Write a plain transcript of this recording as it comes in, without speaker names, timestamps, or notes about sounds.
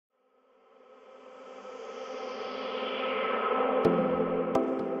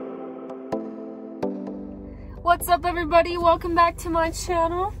What's up everybody, welcome back to my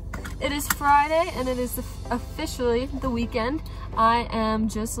channel. It is Friday and it is officially the weekend. I am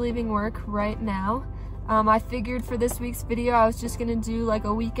just leaving work right now. I figured for this week's video I was just gonna do like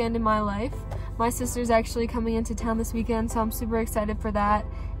a weekend in my life. My sister's actually coming into town this weekend, so I'm super excited for that,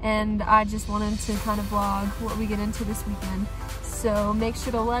 and I just wanted to kind of vlog what we get into this weekend. So make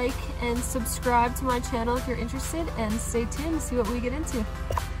sure to like and subscribe to my channel if you're interested, and stay tuned to see what we get into.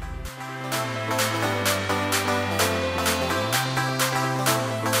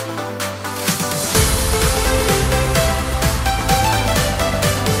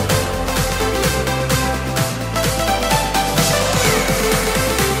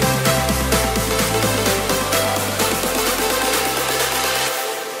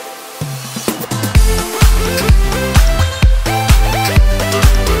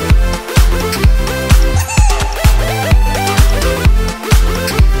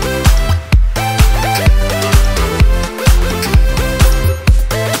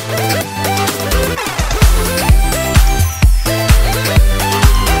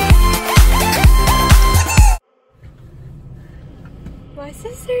 My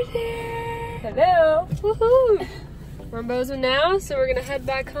sister's here! Hello! Woohoo! We're in Bozeman now, so we're gonna head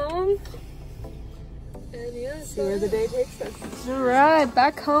back home. And yeah, see where the day takes us. Alright,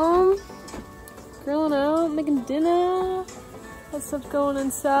 back home. Grilling out, making dinner. Got stuff going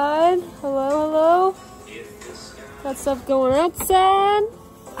inside. Hello, hello. Got stuff going outside.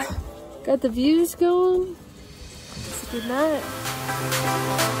 Got the views going. It's a good night.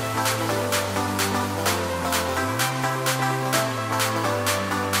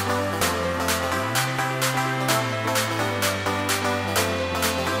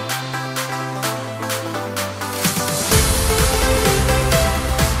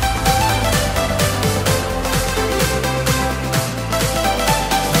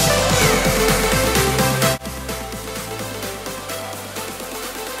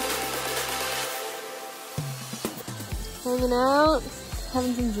 Hanging out,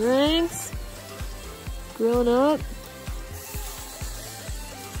 having some drinks, grilling up.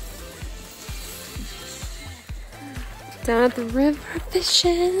 Down at the river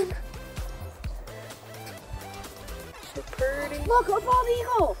fishing. So pretty. Look, a bald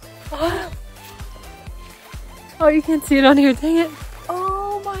eagle! Oh, you can't see it on here, dang it.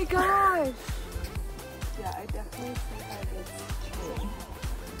 Oh my gosh! Yeah, I definitely think that it's true.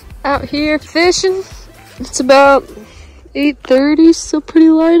 Out here fishing. It's about 8:30, still pretty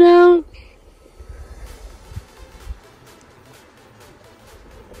light out.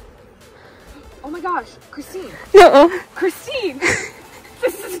 Oh my gosh, Christine! No, Christine!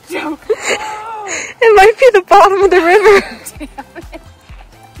 This is a joke! Oh. it might be the bottom of the river. Damn it!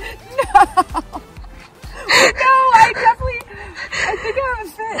 No! No, I think I have a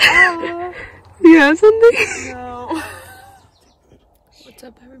fit. Yeah, something. No. What's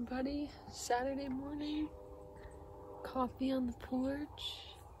up, everybody? Saturday morning. Coffee on the porch.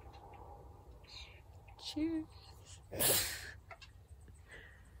 Cheers.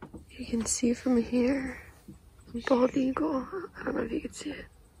 You can see from here a bald eagle. I don't know if you can see it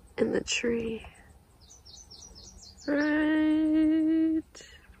in the tree. Right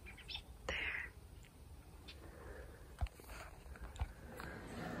there.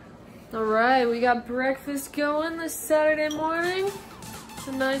 Alright, we got breakfast going this Saturday morning.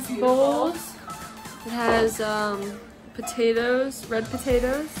 Some nice bowls. It has potatoes, red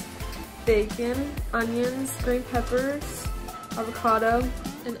potatoes, bacon, onions, green peppers, avocado,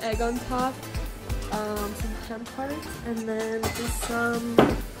 an egg on top, some ham parts, and then just some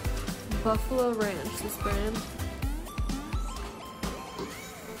buffalo ranch, this brand.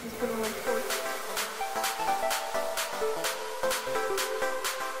 Just put it on pork.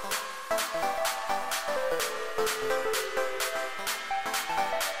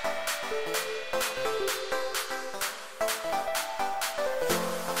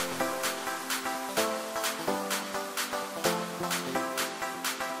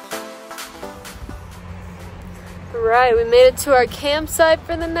 Alright, we made it to our campsite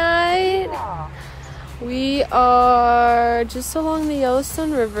for the night. We are just along the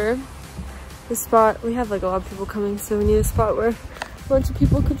Yellowstone River. The spot, we have like a lot of people coming, so we need a spot where a bunch of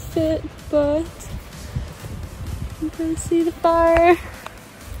people could fit, but you can see the fire.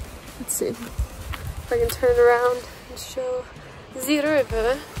 Let's see if I can turn around and show the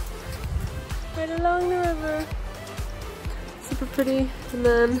river. Right along the river. Super pretty. And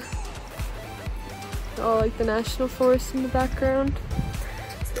then all like the national forest in the background.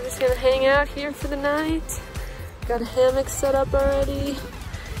 So we're just gonna hang out here for the night. Got a hammock set up already.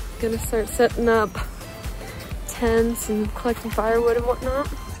 Gonna start setting up tents and collecting firewood and whatnot.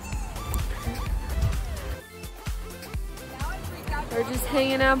 We're just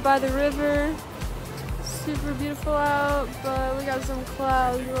hanging out by the river. Super beautiful out, but we got some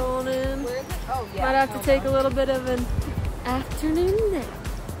clouds rolling in. Where is it? Oh, yeah. Might have to take a little bit of an afternoon nap.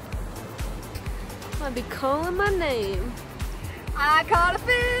 Might be calling my name. I caught a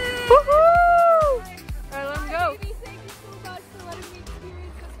fish! Woohoo! Alright, let him go. Baby, thank you so much for letting me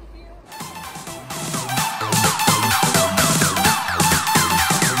experience this with you.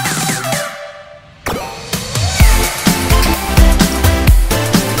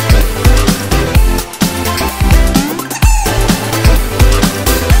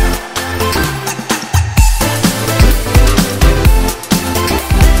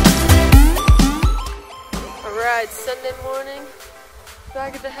 Alright, Sunday morning,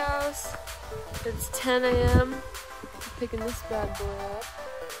 back at the house. It's 10 a.m. Picking this bad boy up,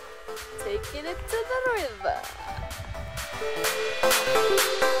 taking it to the river.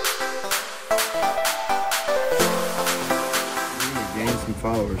 We're gonna gain some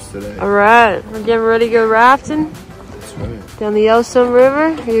followers today. Alright, we're getting ready to go rafting That's right. down the Yellowstone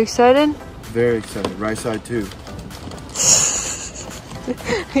River. Are you excited? Very excited. Right side too.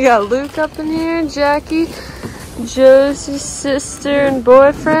 We got Luke up in here, Jackie, Josie's sister and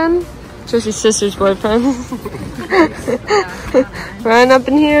boyfriend. Josie's sister's boyfriend. Ryan up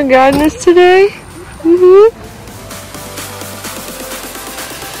in here guiding us today.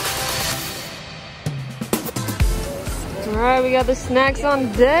 Alright, we got the snacks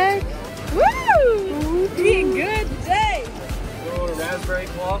on deck. Woo! Be a good day! Throw a raspberry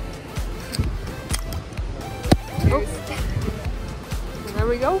claw. Oh. There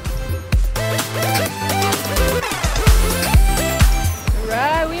we go.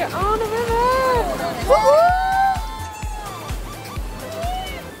 Alright, we are on the river! Woohoo!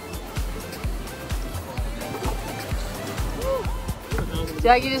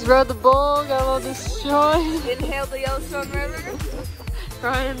 Jackie just rode the bull, got a little destroyed. Inhale the Yellowstone River.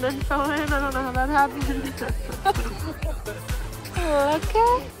 Ryan then fell in, I don't know how that happened.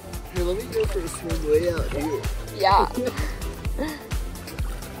 Okay. Here, let me go for a swim way out here. Yeah.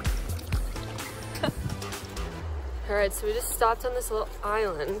 Alright, so we just stopped on this little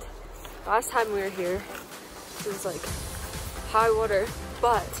island. Last time we were here, it was like high water,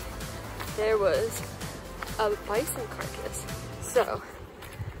 but there was a bison carcass. So,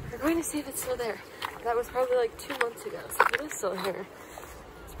 we're going to see if it's still there. That was probably like 2 months ago, so if it is still here,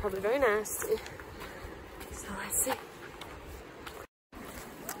 it's probably very nasty. So let's see.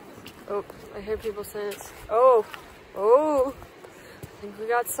 Oh, I hear people saying it's, oh, I think we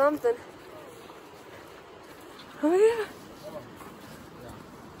got something. Oh yeah.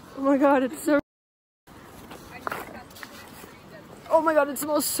 Oh my god, it's so, oh my god, it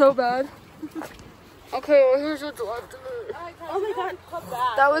smells so bad. Okay, well here's what's left of it. Oh my god, come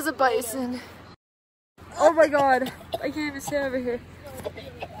back. That was a bison. Oh my god, I can't even stay over here.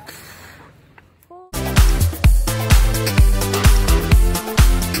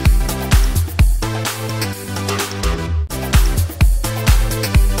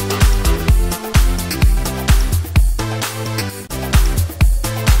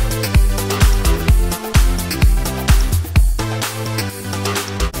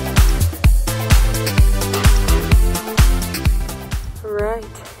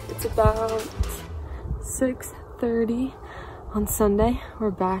 It's about 6:30 on Sunday. We're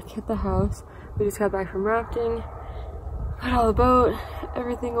back at the house. We just got back from rafting, got all the boat,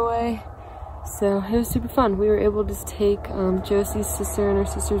 everything away. So it was super fun. We were able to take Josie's sister and her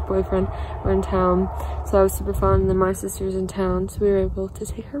sister's boyfriend were in town. So that was super fun. And then my sister's in town. So we were able to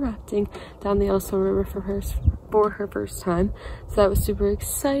take her rafting down the Yellowstone River for her first time. So that was super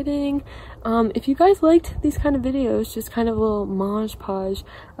exciting. If you guys liked these kind of videos, just kind of a little montage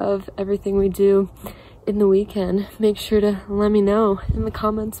of everything we do in the weekend, make sure to let me know in the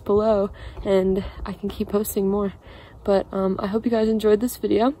comments below and I can keep posting more. But I hope you guys enjoyed this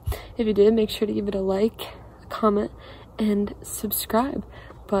video. If you did, make sure to give it a like, a comment, and subscribe.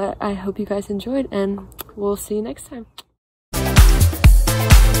 But I hope you guys enjoyed, and we'll see you next time.